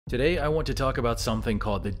Today I want to talk about something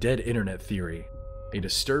called the dead internet theory, a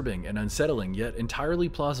disturbing and unsettling yet entirely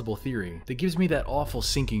plausible theory that gives me that awful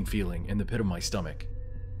sinking feeling in the pit of my stomach.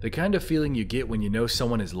 The kind of feeling you get when you know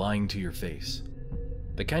someone is lying to your face.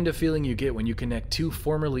 The kind of feeling you get when you connect two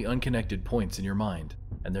formerly unconnected points in your mind,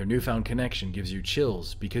 and their newfound connection gives you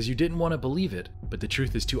chills because you didn't want to believe it, but the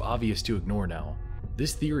truth is too obvious to ignore now.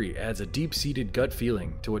 This theory adds a deep-seated gut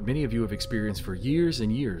feeling to what many of you have experienced for years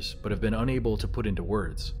and years but have been unable to put into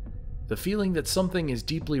words. The feeling that something is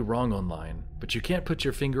deeply wrong online, but you can't put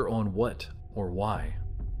your finger on what or why.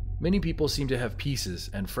 Many people seem to have pieces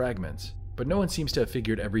and fragments, but no one seems to have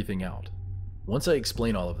figured everything out. Once I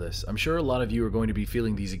explain all of this, I'm sure a lot of you are going to be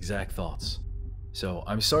feeling these exact thoughts. So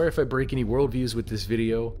I'm sorry if I break any worldviews with this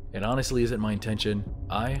video. It honestly isn't my intention.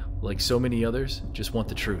 I, like so many others, just want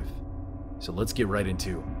the truth. So let's get right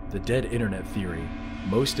into the dead internet theory.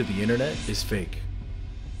 Most of the internet is fake.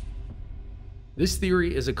 This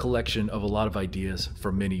theory is a collection of a lot of ideas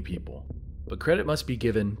from many people, but credit must be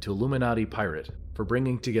given to Illuminati Pirate for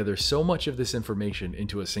bringing together so much of this information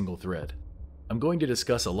into a single thread. I'm going to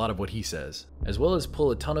discuss a lot of what he says, as well as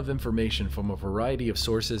pull a ton of information from a variety of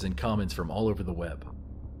sources and comments from all over the web.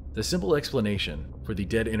 The simple explanation for the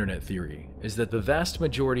dead internet theory is that the vast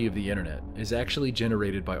majority of the internet is actually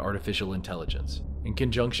generated by artificial intelligence, in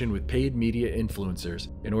conjunction with paid media influencers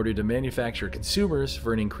in order to manufacture consumers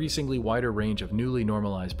for an increasingly wider range of newly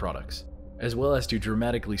normalized products, as well as to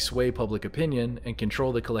dramatically sway public opinion and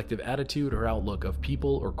control the collective attitude or outlook of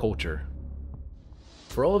people or culture.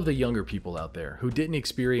 For all of the younger people out there who didn't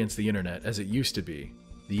experience the internet as it used to be,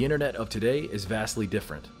 the internet of today is vastly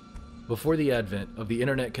different. Before the advent of the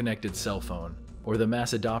internet-connected cell phone, or the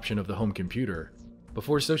mass adoption of the home computer,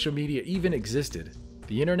 before social media even existed,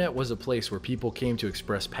 the internet was a place where people came to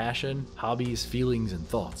express passion, hobbies, feelings, and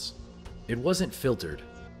thoughts. It wasn't filtered,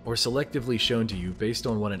 or selectively shown to you based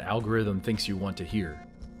on what an algorithm thinks you want to hear.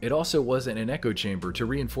 It also wasn't an echo chamber to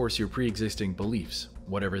reinforce your pre-existing beliefs,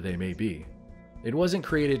 whatever they may be. It wasn't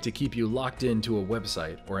created to keep you locked into a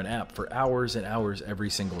website or an app for hours and hours every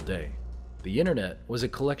single day. The internet was a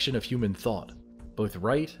collection of human thought, both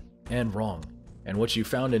right and wrong, and what you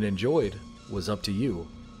found and enjoyed was up to you.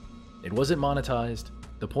 It wasn't monetized.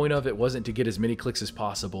 The point of it wasn't to get as many clicks as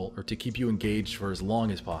possible or to keep you engaged for as long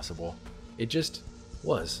as possible. It just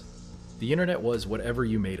was. The internet was whatever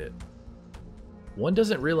you made it. One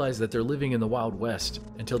doesn't realize that they're living in the Wild West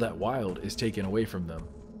until that wild is taken away from them.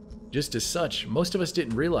 Just as such, most of us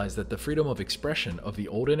didn't realize that the freedom of expression of the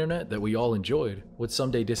old internet that we all enjoyed would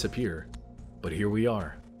someday disappear. But here we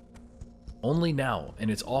are. Only now,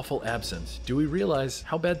 in its awful absence, do we realize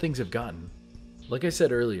how bad things have gotten. Like I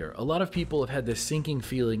said earlier, a lot of people have had this sinking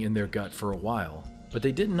feeling in their gut for a while, but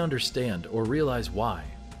they didn't understand or realize why.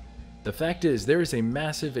 The fact is, there is a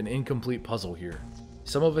massive and incomplete puzzle here.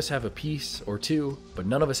 Some of us have a piece or two, but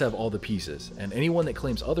none of us have all the pieces, and anyone that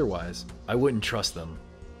claims otherwise, I wouldn't trust them.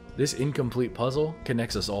 This incomplete puzzle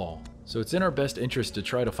connects us all, so it's in our best interest to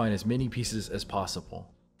try to find as many pieces as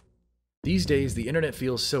possible. These days, the internet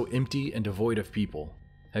feels so empty and devoid of people.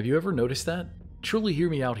 Have you ever noticed that? Truly hear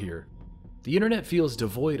me out here. The internet feels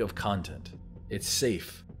devoid of content. It's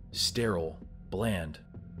safe, sterile, bland.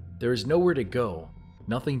 There is nowhere to go,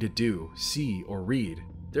 nothing to do, see, or read.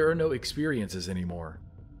 There are no experiences anymore.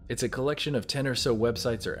 It's a collection of 10 or so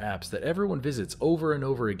websites or apps that everyone visits over and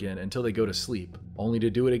over again until they go to sleep, only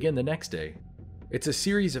to do it again the next day. It's a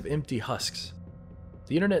series of empty husks.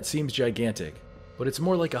 The internet seems gigantic, but it's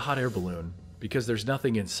more like a hot air balloon, because there's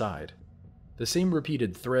nothing inside. The same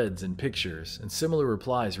repeated threads and pictures and similar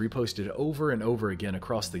replies reposted over and over again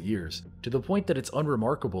across the years, to the point that it's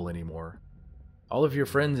unremarkable anymore. All of your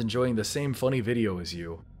friends enjoying the same funny video as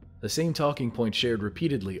you, the same talking point shared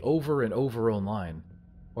repeatedly over and over online,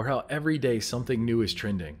 or how every day something new is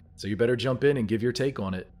trending, so you better jump in and give your take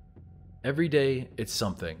on it. Every day, it's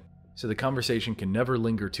something, so the conversation can never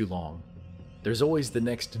linger too long. There's always the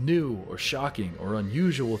next new or shocking or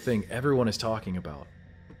unusual thing everyone is talking about.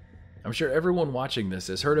 I'm sure everyone watching this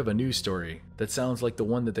has heard of a news story that sounds like the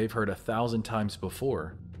one that they've heard 1,000 times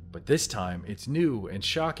before, but this time it's new and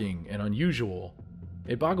shocking and unusual.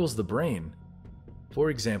 It boggles the brain.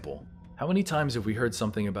 For example, how many times have we heard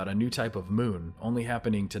something about a new type of moon only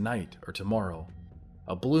happening tonight or tomorrow?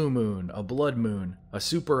 A blue moon, a blood moon, a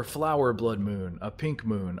super flower blood moon, a pink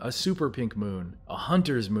moon, a super pink moon, a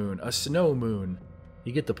hunter's moon, a snow moon.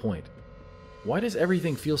 You get the point. Why does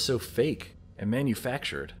everything feel so fake and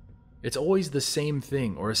manufactured? It's always the same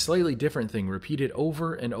thing or a slightly different thing repeated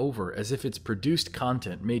over and over as if it's produced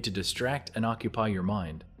content made to distract and occupy your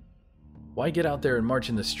mind. Why get out there and march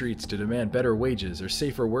in the streets to demand better wages or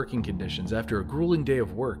safer working conditions after a grueling day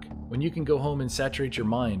of work, when you can go home and saturate your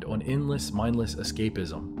mind on endless, mindless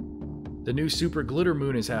escapism? The new Super Glitter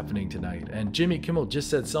Moon is happening tonight, and Jimmy Kimmel just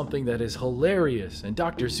said something that is hilarious, and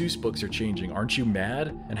Dr. Seuss books are changing. Aren't you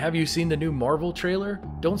mad? And have you seen the new Marvel trailer?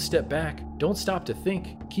 Don't step back. Don't stop to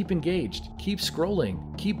think. Keep engaged. Keep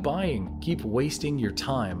scrolling. Keep buying. Keep wasting your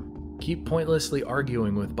time. Keep pointlessly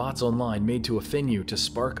arguing with bots online made to offend you to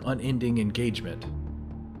spark unending engagement.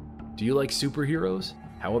 Do you like superheroes?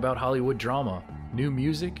 How about Hollywood drama? New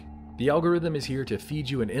music? The algorithm is here to feed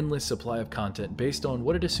you an endless supply of content based on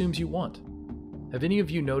what it assumes you want. Have any of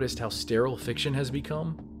you noticed how sterile fiction has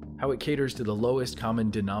become? How it caters to the lowest common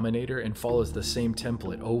denominator and follows the same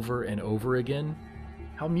template over and over again?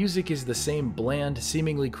 How music is the same bland,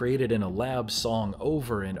 seemingly created in a lab song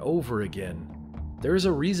over and over again? There is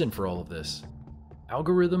a reason for all of this.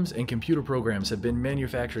 Algorithms and computer programs have been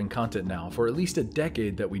manufacturing content now for at least a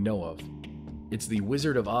decade that we know of. It's the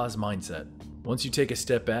Wizard of Oz mindset. Once you take a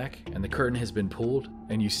step back and the curtain has been pulled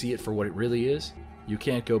and you see it for what it really is, you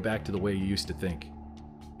can't go back to the way you used to think.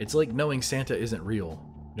 It's like knowing Santa isn't real.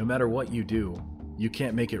 No matter what you do, you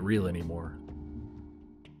can't make it real anymore.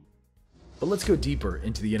 But let's go deeper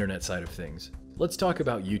into the internet side of things. Let's talk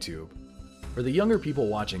about YouTube. For the younger people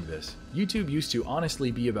watching this, YouTube used to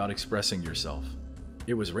honestly be about expressing yourself.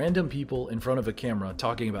 It was random people in front of a camera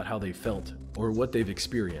talking about how they felt or what they've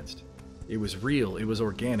experienced. It was real, it was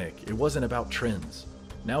organic, it wasn't about trends.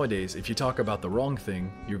 Nowadays, if you talk about the wrong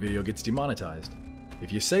thing, your video gets demonetized.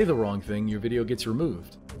 If you say the wrong thing, your video gets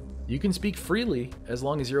removed. You can speak freely as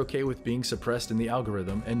long as you're okay with being suppressed in the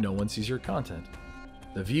algorithm and no one sees your content.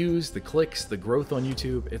 The views, the clicks, the growth on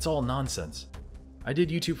YouTube, it's all nonsense. I did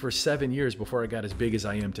YouTube for 7 years before I got as big as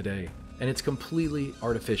I am today, and it's completely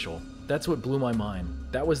artificial. That's what blew my mind.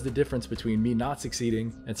 That was the difference between me not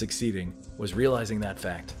succeeding and succeeding, was realizing that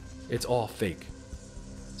fact. It's all fake.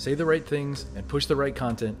 Say the right things and push the right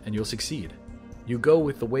content and you'll succeed. You go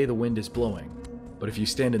with the way the wind is blowing. But if you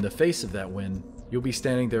stand in the face of that wind, you'll be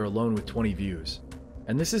standing there alone with 20 views.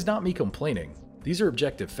 And this is not me complaining. These are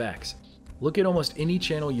objective facts. Look at almost any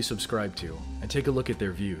channel you subscribe to and take a look at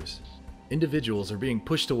their views. Individuals are being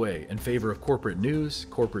pushed away in favor of corporate news,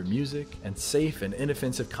 corporate music, and safe and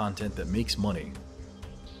inoffensive content that makes money.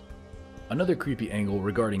 Another creepy angle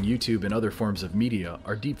regarding YouTube and other forms of media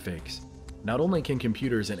are deepfakes. Not only can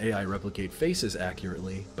computers and AI replicate faces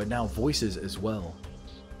accurately, but now voices as well.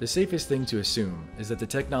 The safest thing to assume is that the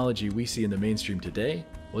technology we see in the mainstream today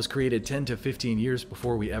was created 10 to 15 years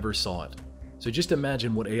before we ever saw it. So just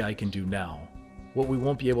imagine what AI can do now, what we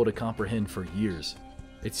won't be able to comprehend for years.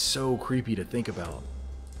 It's so creepy to think about.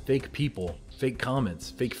 Fake people, fake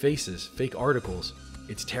comments, fake faces, fake articles.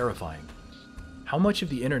 It's terrifying. How much of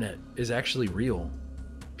the internet is actually real?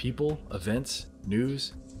 People, events,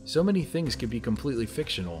 news, so many things could be completely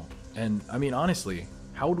fictional. And I mean, honestly,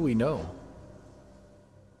 how would we know?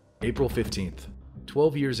 April 15th,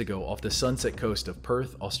 12 years ago off the Sunset Coast of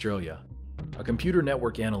Perth, Australia, a computer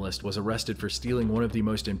network analyst was arrested for stealing one of the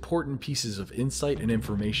most important pieces of insight and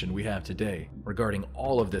information we have today regarding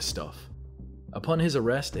all of this stuff. Upon his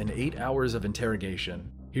arrest and 8 hours of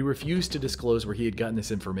interrogation, he refused to disclose where he had gotten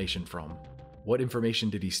this information from. What information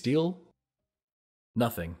did he steal?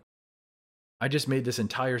 Nothing. I just made this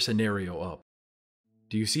entire scenario up.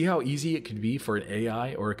 Do you see how easy it could be for an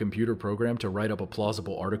AI or a computer program to write up a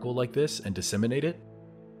plausible article like this and disseminate it?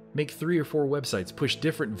 Make 3 or 4 websites push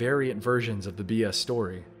different variant versions of the BS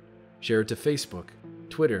story. Share it to Facebook,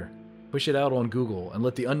 Twitter, push it out on Google, and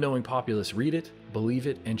let the unknowing populace read it, believe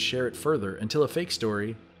it, and share it further until a fake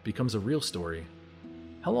story becomes a real story.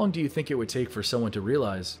 How long do you think it would take for someone to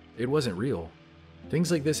realize it wasn't real?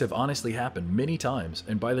 Things like this have honestly happened many times,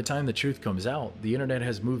 and by the time the truth comes out, the internet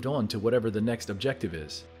has moved on to whatever the next objective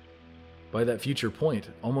is. By that future point,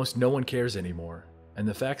 almost no one cares anymore, and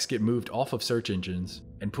the facts get moved off of search engines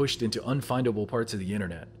and pushed into unfindable parts of the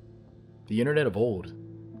internet. The internet of old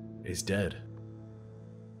is dead.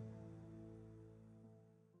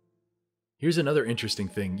 Here's another interesting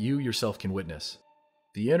thing you yourself can witness.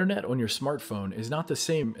 The internet on your smartphone is not the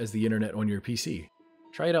same as the internet on your PC.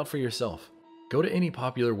 Try it out for yourself. Go to any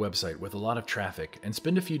popular website with a lot of traffic and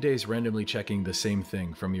spend a few days randomly checking the same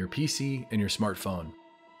thing from your PC and your smartphone.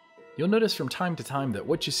 You'll notice from time to time that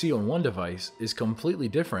what you see on one device is completely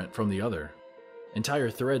different from the other. Entire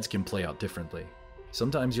threads can play out differently.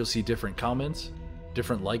 Sometimes you'll see different comments,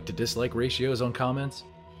 different like to dislike ratios on comments,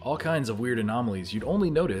 all kinds of weird anomalies you'd only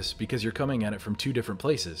notice because you're coming at it from 2 different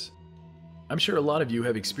places. I'm sure a lot of you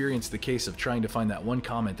have experienced the case of trying to find that one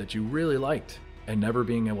comment that you really liked and never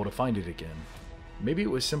being able to find it again. Maybe it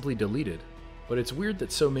was simply deleted, but it's weird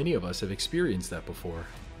that so many of us have experienced that before.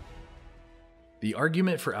 The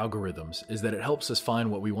argument for algorithms is that it helps us find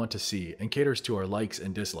what we want to see and caters to our likes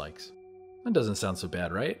and dislikes. That doesn't sound so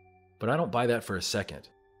bad, right? But I don't buy that for a second.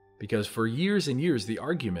 Because for years and years, the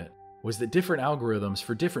argument was that different algorithms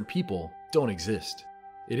for different people don't exist.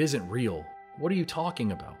 It isn't real. What are you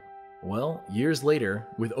talking about? Well, years later,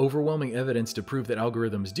 with overwhelming evidence to prove that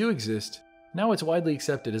algorithms do exist, now it's widely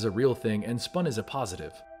accepted as a real thing and spun as a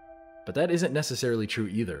positive. But that isn't necessarily true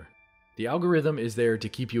either. The algorithm is there to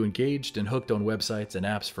keep you engaged and hooked on websites and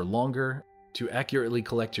apps for longer, to accurately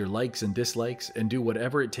collect your likes and dislikes, and do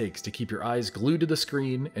whatever it takes to keep your eyes glued to the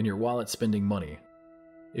screen and your wallet spending money.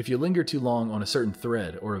 If you linger too long on a certain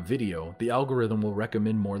thread or a video, the algorithm will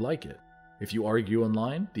recommend more like it. If you argue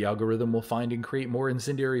online, the algorithm will find and create more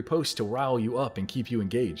incendiary posts to rile you up and keep you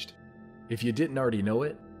engaged. If you didn't already know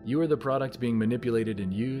it, you are the product being manipulated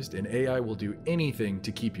and used, and AI will do anything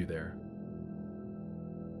to keep you there.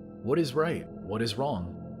 What is right? What is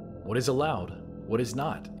wrong? What is allowed? What is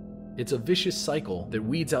not? It's a vicious cycle that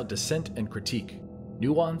weeds out dissent and critique.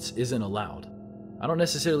 Nuance isn't allowed. I don't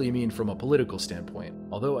necessarily mean from a political standpoint,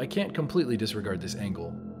 although I can't completely disregard this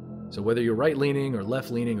angle. So whether you're right-leaning or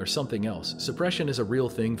left-leaning or something else, suppression is a real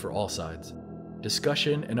thing for all sides.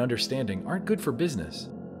 Discussion and understanding aren't good for business.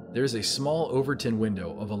 There is a small Overton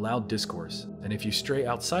window of allowed discourse, and if you stray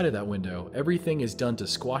outside of that window, everything is done to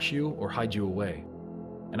squash you or hide you away.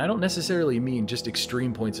 And I don't necessarily mean just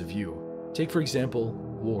extreme points of view. Take, for example,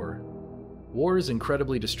 war. War is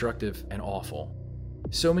incredibly destructive and awful.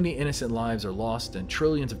 So many innocent lives are lost and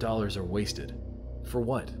trillions of dollars are wasted. For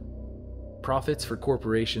what? Profits for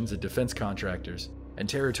corporations and defense contractors, and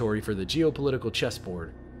territory for the geopolitical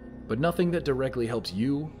chessboard, but nothing that directly helps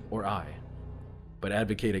you or I. But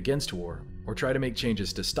advocate against war, or try to make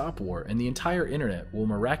changes to stop war, and the entire internet will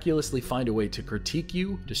miraculously find a way to critique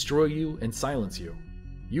you, destroy you, and silence you.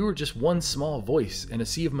 You are just one small voice in a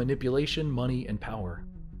sea of manipulation, money, and power.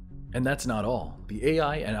 And that's not all. The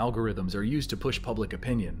AI and algorithms are used to push public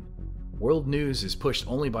opinion. World news is pushed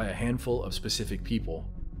only by a handful of specific people,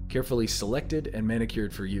 carefully selected and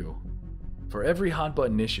manicured for you. For every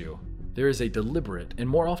hot-button issue, there is a deliberate and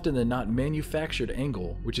more often than not manufactured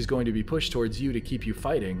angle which is going to be pushed towards you to keep you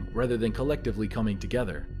fighting rather than collectively coming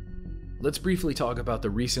together. Let's briefly talk about the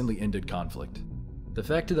recently ended conflict. The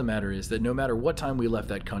fact of the matter is that no matter what time we left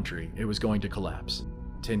that country, it was going to collapse.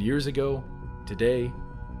 10 years ago, today,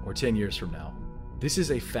 or 10 years from now. This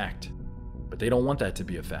is a fact, but they don't want that to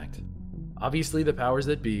be a fact. Obviously, the powers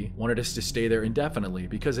that be wanted us to stay there indefinitely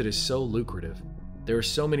because it is so lucrative. There are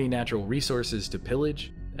so many natural resources to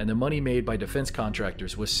pillage, and the money made by defense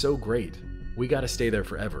contractors was so great, we gotta stay there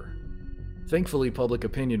forever. Thankfully, public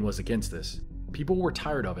opinion was against this. People were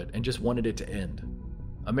tired of it and just wanted it to end.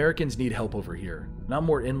 Americans need help over here, not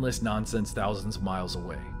more endless nonsense thousands of miles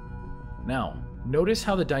away. Now, notice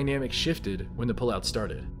how the dynamic shifted when the pullout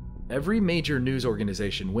started. Every major news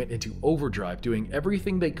organization went into overdrive doing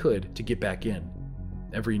everything they could to get back in.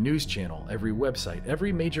 Every news channel, every website,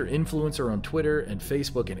 every major influencer on Twitter and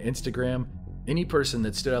Facebook and Instagram, any person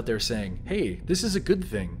that stood out there saying, "Hey, this is a good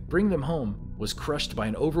thing, bring them home," was crushed by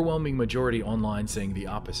an overwhelming majority online saying the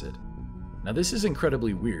opposite. Now this is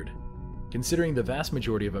incredibly weird, considering the vast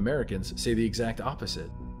majority of Americans say the exact opposite.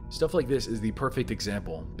 Stuff like this is the perfect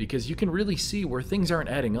example, because you can really see where things aren't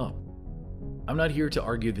adding up. I'm not here to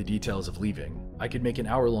argue the details of leaving. I could make an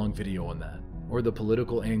hour-long video on that, or the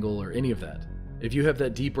political angle, or any of that. If you have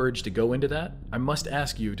that deep urge to go into that, I must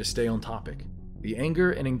ask you to stay on topic. The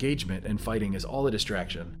anger and engagement and fighting is all a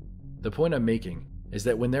distraction. The point I'm making is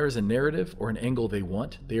that when there is a narrative or an angle they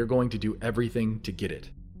want, they are going to do everything to get it.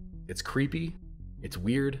 It's creepy, it's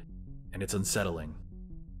weird, and it's unsettling.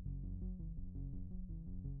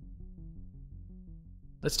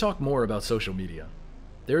 Let's talk more about social media.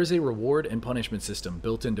 There is a reward and punishment system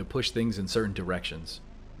built in to push things in certain directions.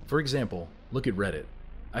 For example, look at Reddit.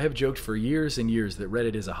 I have joked for years and years that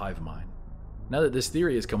Reddit is a hive mind. Now that this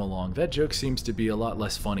theory has come along, that joke seems to be a lot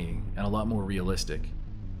less funny and a lot more realistic.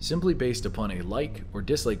 Simply based upon a like or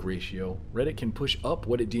dislike ratio, Reddit can push up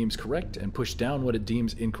what it deems correct and push down what it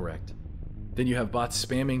deems incorrect. Then you have bots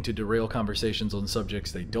spamming to derail conversations on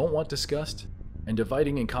subjects they don't want discussed, and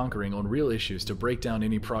dividing and conquering on real issues to break down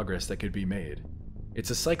any progress that could be made. It's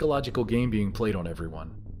a psychological game being played on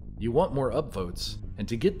everyone. You want more upvotes, and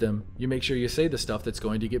to get them, you make sure you say the stuff that's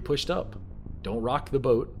going to get pushed up. Don't rock the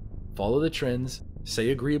boat, follow the trends, say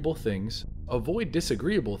agreeable things, avoid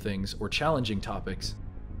disagreeable things or challenging topics.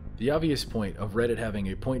 The obvious point of Reddit having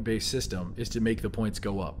a point-based system is to make the points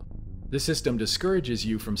go up. This system discourages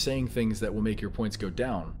you from saying things that will make your points go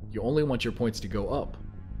down. You only want your points to go up.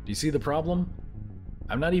 Do you see the problem?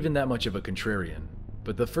 I'm not even that much of a contrarian,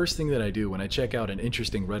 but the first thing that I do when I check out an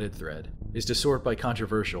interesting Reddit thread is to sort by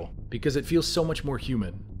controversial, because it feels so much more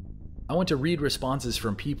human. I want to read responses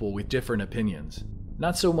from people with different opinions,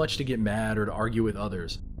 not so much to get mad or to argue with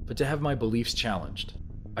others, but to have my beliefs challenged.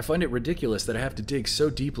 I find it ridiculous that I have to dig so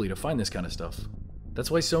deeply to find this kind of stuff.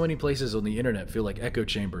 That's why so many places on the internet feel like echo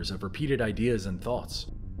chambers of repeated ideas and thoughts.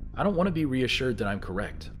 I don't want to be reassured that I'm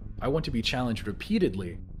correct. I want to be challenged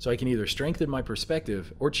repeatedly so I can either strengthen my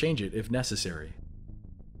perspective or change it if necessary.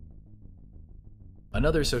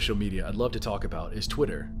 Another social media I'd love to talk about is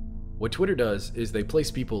Twitter. What Twitter does is they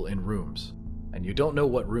place people in rooms, and you don't know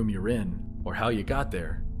what room you're in or how you got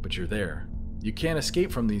there, but you're there. You can't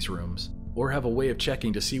escape from these rooms or have a way of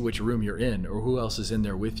checking to see which room you're in or who else is in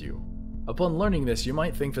there with you. Upon learning this, you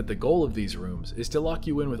might think that the goal of these rooms is to lock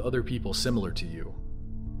you in with other people similar to you.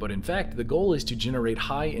 But in fact, the goal is to generate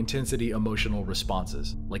high-intensity emotional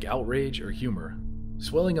responses, like outrage or humor.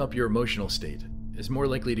 Swelling up your emotional state is more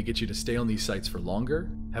likely to get you to stay on these sites for longer,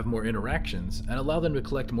 have more interactions, and allow them to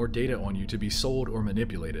collect more data on you to be sold or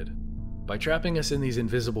manipulated. By trapping us in these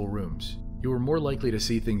invisible rooms, you are more likely to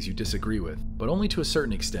see things you disagree with, but only to a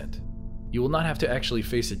certain extent. You will not have to actually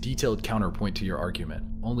face a detailed counterpoint to your argument,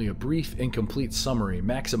 only a brief, incomplete summary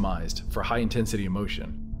maximized for high-intensity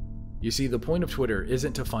emotion. You see, the point of Twitter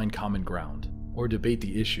isn't to find common ground, or debate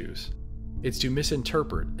the issues. It's to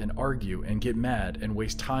misinterpret and argue and get mad and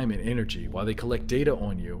waste time and energy while they collect data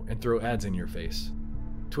on you and throw ads in your face.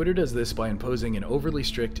 Twitter does this by imposing an overly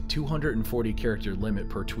strict 240-character limit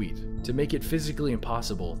per tweet to make it physically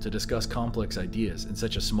impossible to discuss complex ideas in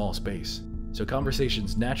such a small space, so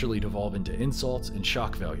conversations naturally devolve into insults and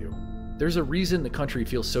shock value. There's a reason the country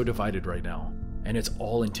feels so divided right now, and it's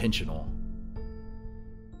all intentional.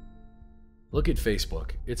 Look at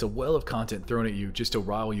Facebook. It's a well of content thrown at you just to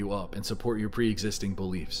rile you up and support your pre-existing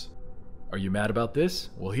beliefs. Are you mad about this?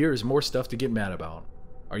 Well, here's more stuff to get mad about.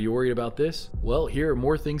 Are you worried about this? Well, here are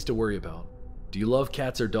more things to worry about. Do you love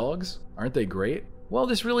cats or dogs? Aren't they great? Well,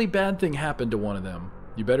 this really bad thing happened to one of them.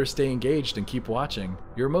 You better stay engaged and keep watching.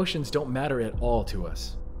 Your emotions don't matter at all to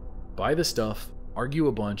us. Buy the stuff, argue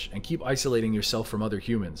a bunch, and keep isolating yourself from other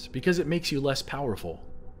humans because it makes you less powerful.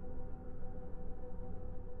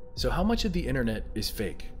 So how much of the internet is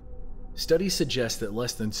fake? Studies suggest that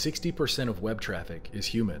less than 60% of web traffic is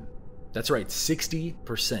human. That's right,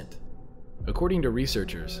 60%. According to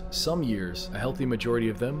researchers, some years, a healthy majority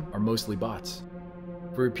of them are mostly bots.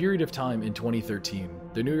 For a period of time in 2013,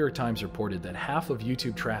 the New York Times reported that half of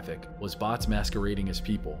YouTube traffic was bots masquerading as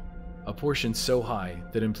people, a portion so high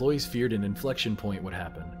that employees feared an inflection point would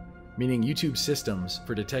happen, meaning YouTube systems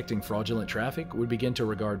for detecting fraudulent traffic would begin to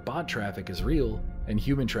regard bot traffic as real and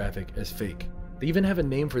human traffic as fake. They even have a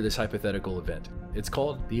name for this hypothetical event. It's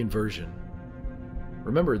called the inversion.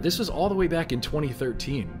 Remember, this was all the way back in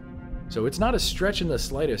 2013, so it's not a stretch in the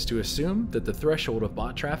slightest to assume that the threshold of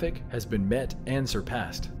bot traffic has been met and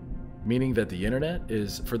surpassed, meaning that the internet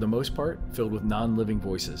is, for the most part, filled with non-living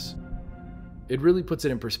voices. It really puts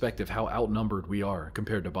it in perspective how outnumbered we are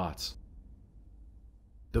compared to bots.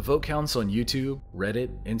 The vote counts on YouTube,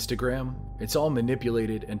 Reddit, Instagram, it's all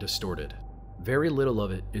manipulated and distorted. Very little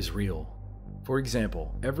of it is real. For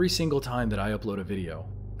example, every single time that I upload a video,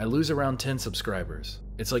 I lose around 10 subscribers.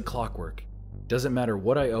 It's like clockwork. Doesn't matter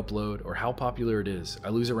what I upload or how popular it is, I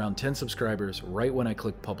lose around 10 subscribers right when I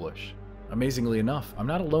click publish. Amazingly enough, I'm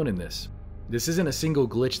not alone in this. This isn't a single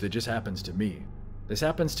glitch that just happens to me. This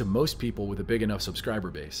happens to most people with a big enough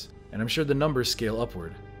subscriber base, and I'm sure the numbers scale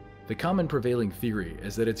upward. The common prevailing theory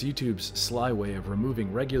is that it's YouTube's sly way of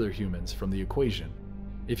removing regular humans from the equation.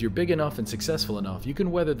 If you're big enough and successful enough, you can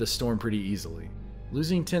weather the storm pretty easily.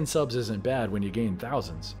 Losing 10 subs isn't bad when you gain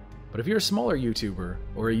thousands. But if you're a smaller YouTuber,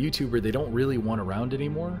 or a YouTuber they don't really want around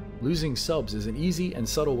anymore, losing subs is an easy and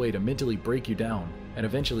subtle way to mentally break you down and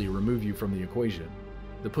eventually remove you from the equation.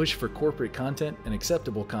 The push for corporate content and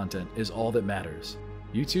acceptable content is all that matters.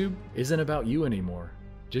 YouTube isn't about you anymore.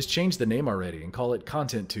 Just change the name already and call it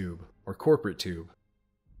Content Tube or Corporate Tube.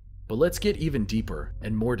 But let's get even deeper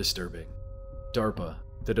and more disturbing. DARPA,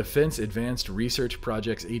 the Defense Advanced Research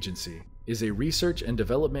Projects Agency, is a research and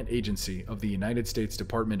development agency of the United States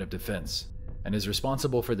Department of Defense and is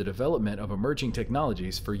responsible for the development of emerging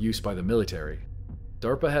technologies for use by the military.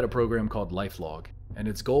 DARPA had a program called LifeLog, and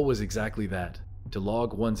its goal was exactly that, to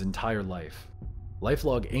log one's entire life.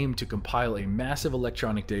 LifeLog aimed to compile a massive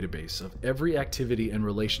electronic database of every activity and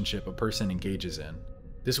relationship a person engages in.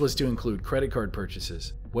 This was to include credit card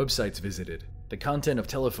purchases, websites visited, the content of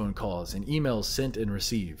telephone calls and emails sent and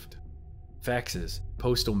received, faxes,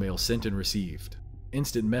 postal mail sent and received,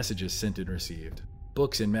 instant messages sent and received,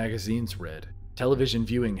 books and magazines read, television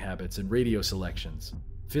viewing habits and radio selections,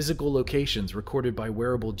 physical locations recorded by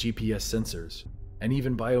wearable GPS sensors, and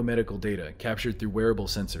even biomedical data captured through wearable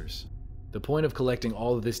sensors. The point of collecting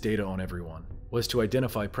all of this data on everyone was to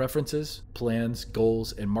identify preferences, plans,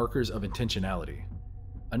 goals, and markers of intentionality.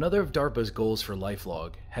 Another of DARPA's goals for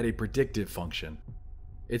LifeLog had a predictive function.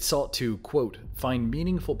 It sought to, quote, find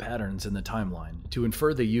meaningful patterns in the timeline to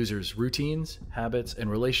infer the user's routines, habits, and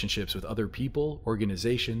relationships with other people,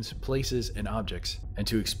 organizations, places, and objects, and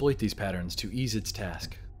to exploit these patterns to ease its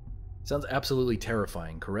task. Sounds absolutely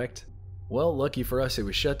terrifying, correct? Well, lucky for us, it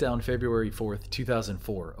was shut down February 4th,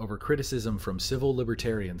 2004 over criticism from civil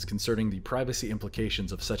libertarians concerning the privacy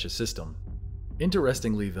implications of such a system.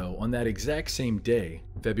 Interestingly though, on that exact same day,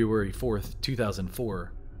 February 4th,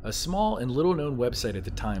 2004, a small and little-known website at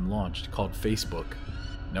the time launched called Facebook.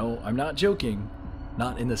 No, I'm not joking,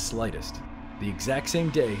 not in the slightest. The exact same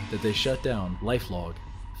day that they shut down LifeLog,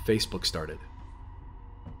 Facebook started.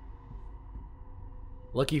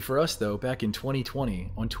 Lucky for us though, back in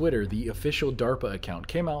 2020, on Twitter, the official DARPA account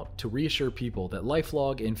came out to reassure people that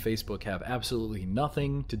LifeLog and Facebook have absolutely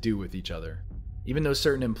nothing to do with each other. Even though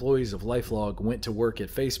certain employees of LifeLog went to work at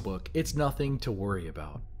Facebook, it's nothing to worry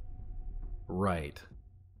about. Right.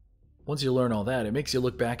 Once you learn all that, it makes you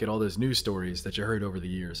look back at all those news stories that you heard over the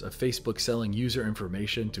years of Facebook selling user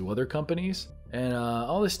information to other companies, and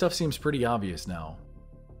all this stuff seems pretty obvious now.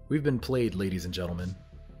 We've been played, ladies and gentlemen.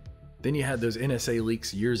 Then you had those NSA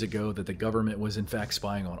leaks years ago that the government was in fact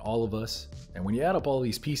spying on all of us, and when you add up all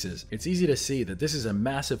these pieces, it's easy to see that this is a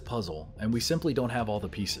massive puzzle, and we simply don't have all the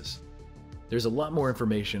pieces. There's a lot more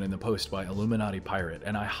information in the post by Illuminati Pirate,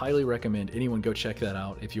 and I highly recommend anyone go check that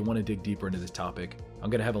out if you want to dig deeper into this topic. I'm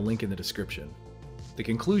going to have a link in the description. The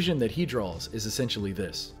conclusion that he draws is essentially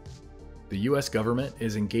this. The US government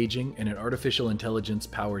is engaging in an artificial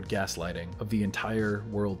intelligence-powered gaslighting of the entire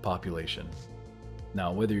world population.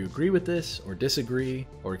 Now, whether you agree with this, or disagree,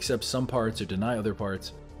 or accept some parts or deny other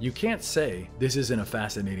parts, you can't say this isn't a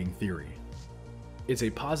fascinating theory. It's a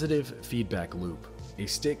positive feedback loop. A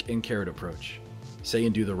stick and carrot approach. Say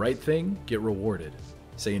and do the right thing, get rewarded.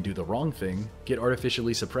 Say and do the wrong thing, get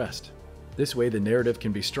artificially suppressed. This way the narrative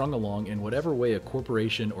can be strung along in whatever way a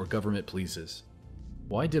corporation or government pleases.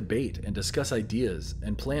 Why debate and discuss ideas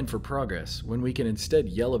and plan for progress when we can instead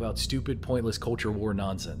yell about stupid, pointless culture war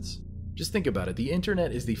nonsense? Just think about it, the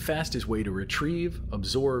internet is the fastest way to retrieve,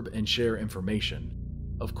 absorb, and share information.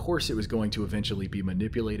 Of course it was going to eventually be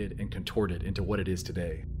manipulated and contorted into what it is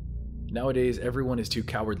today. Nowadays, everyone is too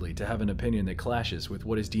cowardly to have an opinion that clashes with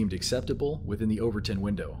what is deemed acceptable within the Overton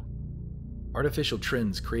window. Artificial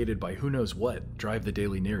trends created by who knows what drive the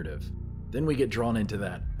daily narrative. Then we get drawn into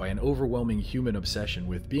that by an overwhelming human obsession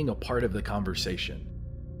with being a part of the conversation.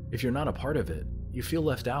 If you're not a part of it, you feel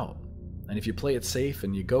left out. And if you play it safe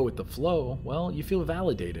and you go with the flow, well, you feel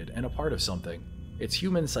validated and a part of something. It's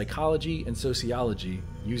human psychology and sociology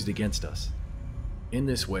used against us. In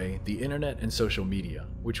this way, the internet and social media,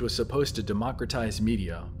 which was supposed to democratize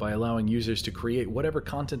media by allowing users to create whatever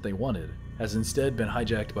content they wanted, has instead been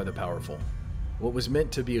hijacked by the powerful. What was meant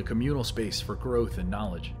to be a communal space for growth and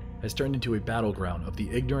knowledge has turned into a battleground of the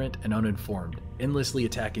ignorant and uninformed, endlessly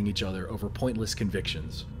attacking each other over pointless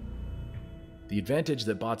convictions. The advantage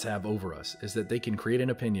that bots have over us is that they can create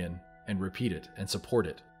an opinion and repeat it and support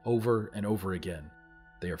it over and over again.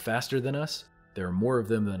 They are faster than us, there are more of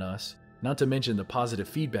them than us, not to mention the positive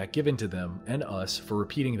feedback given to them and us for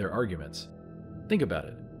repeating their arguments. Think about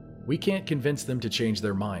it. We can't convince them to change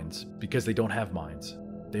their minds because they don't have minds.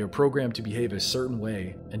 They are programmed to behave a certain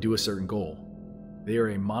way and do a certain goal. They are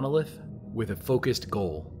a monolith with a focused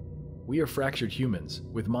goal. We are fractured humans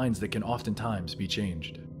with minds that can oftentimes be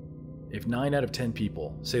changed. If 9 out of 10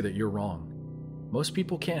 people say that you're wrong, most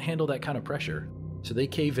people can't handle that kind of pressure, so they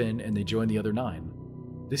cave in and they join the other 9.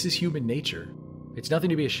 This is human nature. It's nothing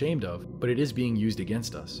to be ashamed of, but it is being used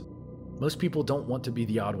against us. Most people don't want to be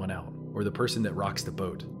the odd one out, or the person that rocks the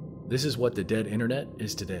boat. This is what the dead internet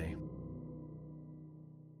is today.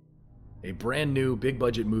 A brand new big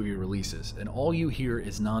budget movie releases, and all you hear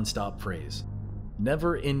is non-stop praise.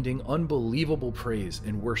 Never-ending, unbelievable praise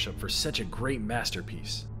and worship for such a great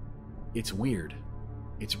masterpiece. It's weird.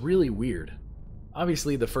 It's really weird.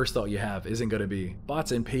 Obviously, the first thought you have isn't going to be,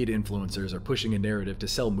 bots and paid influencers are pushing a narrative to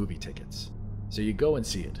sell movie tickets. So you go and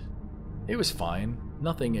see it. It was fine,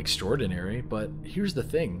 nothing extraordinary, but here's the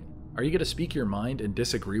thing. Are you going to speak your mind and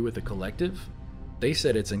disagree with the collective? They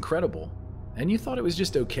said it's incredible, and you thought it was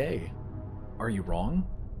just okay. Are you wrong?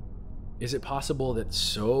 Is it possible that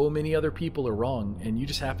so many other people are wrong and you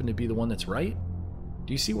just happen to be the one that's right?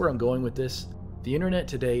 Do you see where I'm going with this? The internet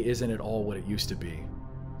today isn't at all what it used to be.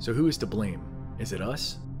 So who is to blame? Is it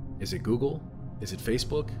us? Is it Google? Is it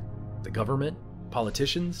Facebook? The government?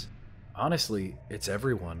 Politicians? Honestly, it's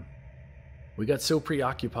everyone. We got so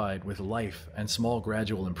preoccupied with life and small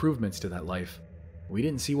gradual improvements to that life, we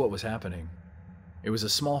didn't see what was happening. It was a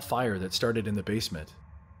small fire that started in the basement,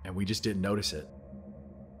 and we just didn't notice it.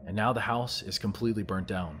 And now the house is completely burnt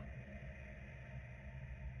down.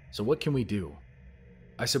 So what can we do?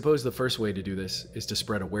 I suppose the first way to do this is to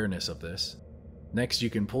spread awareness of this. Next, you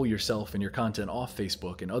can pull yourself and your content off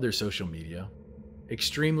Facebook and other social media.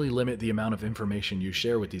 Extremely limit the amount of information you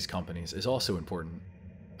share with these companies is also important.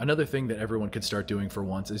 Another thing that everyone could start doing for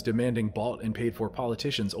once is demanding bought and paid for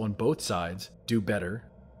politicians on both sides do better.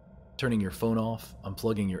 Turning your phone off,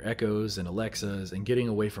 unplugging your Echoes and Alexas, and getting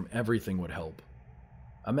away from everything would help.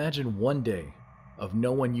 Imagine one day of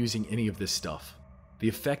no one using any of this stuff. The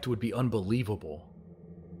effect would be unbelievable.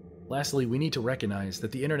 Lastly, we need to recognize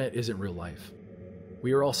that the internet isn't real life.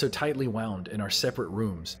 We are all so tightly wound in our separate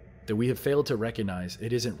rooms that we have failed to recognize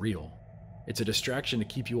it isn't real. It's a distraction to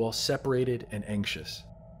keep you all separated and anxious.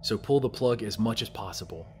 So pull the plug as much as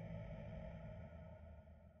possible.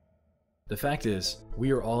 The fact is,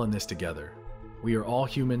 we are all in this together. We are all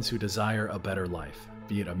humans who desire a better life,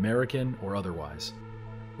 be it American or otherwise.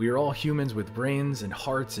 We are all humans with brains and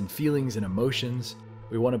hearts and feelings and emotions.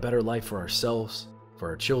 We want a better life for ourselves, for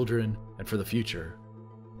our children, and for the future.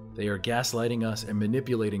 They are gaslighting us and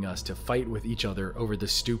manipulating us to fight with each other over the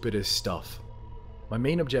stupidest stuff. My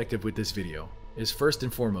main objective with this video is first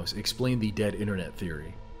and foremost explain the dead internet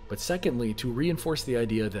theory, but secondly to reinforce the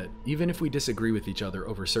idea that even if we disagree with each other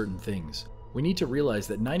over certain things, we need to realize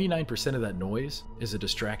that 99% of that noise is a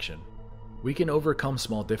distraction. We can overcome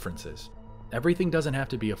small differences. Everything doesn't have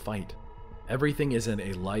to be a fight. Everything isn't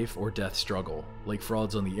a life or death struggle, like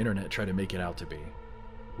frauds on the internet try to make it out to be.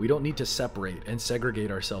 We don't need to separate and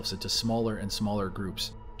segregate ourselves into smaller and smaller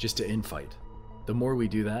groups just to infight. The more we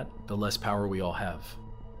do that, the less power we all have.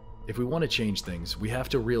 If we want to change things, we have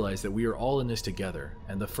to realize that we are all in this together,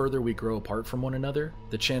 and the further we grow apart from one another,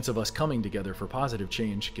 the chance of us coming together for positive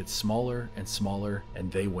change gets smaller and smaller,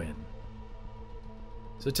 and they win.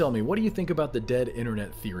 So tell me, what do you think about the dead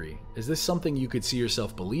internet theory? Is this something you could see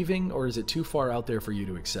yourself believing, or is it too far out there for you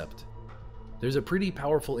to accept? There's a pretty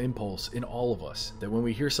powerful impulse in all of us that when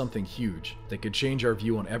we hear something huge that could change our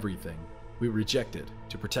view on everything, we reject it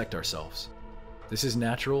to protect ourselves. This is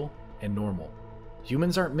natural and normal.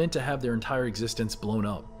 Humans aren't meant to have their entire existence blown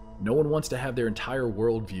up. No one wants to have their entire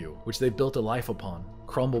worldview, which they've built a life upon,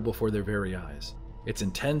 crumble before their very eyes. It's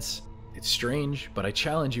intense, it's strange, but I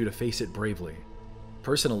challenge you to face it bravely.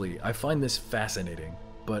 Personally, I find this fascinating,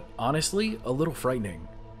 but honestly, a little frightening.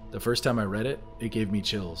 The first time I read it, it gave me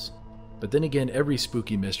chills. But then again, every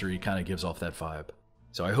spooky mystery kind of gives off that vibe.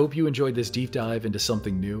 So I hope you enjoyed this deep dive into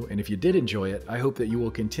something new, and if you did enjoy it, I hope that you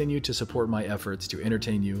will continue to support my efforts to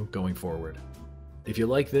entertain you going forward. If you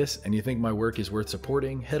like this and you think my work is worth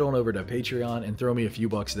supporting, head on over to Patreon and throw me a few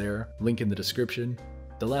bucks there, link in the description.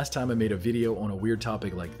 The last time I made a video on a weird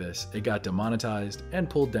topic like this, it got demonetized and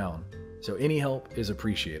pulled down, so any help is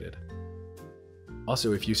appreciated.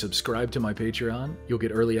 Also, if you subscribe to my Patreon, you'll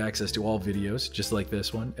get early access to all videos just like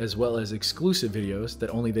this one, as well as exclusive videos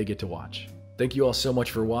that only they get to watch. Thank you all so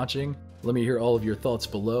much for watching. Let me hear all of your thoughts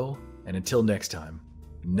below, and until next time,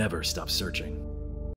 never stop searching.